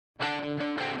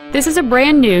This is a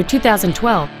brand new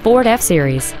 2012 Ford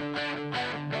F-Series.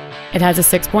 It has a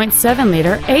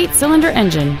 6.7-liter 8-cylinder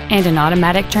engine and an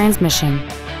automatic transmission.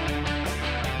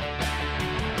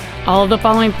 All of the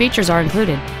following features are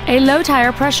included: a low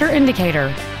tire pressure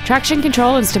indicator, traction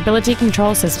control and stability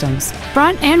control systems,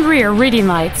 front and rear reading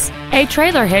lights, a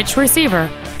trailer hitch receiver,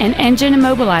 an engine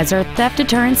immobilizer theft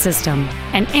deterrent system,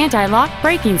 an anti-lock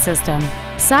braking system,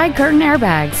 side curtain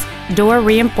airbags, door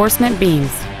reinforcement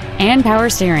beams, and power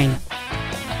steering.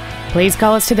 Please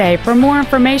call us today for more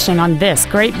information on this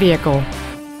great vehicle.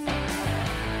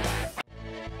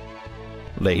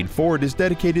 Lade Ford is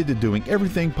dedicated to doing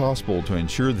everything possible to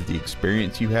ensure that the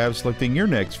experience you have selecting your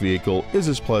next vehicle is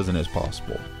as pleasant as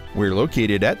possible. We're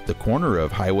located at the corner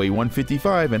of Highway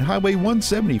 155 and Highway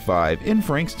 175 in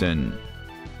Frankston.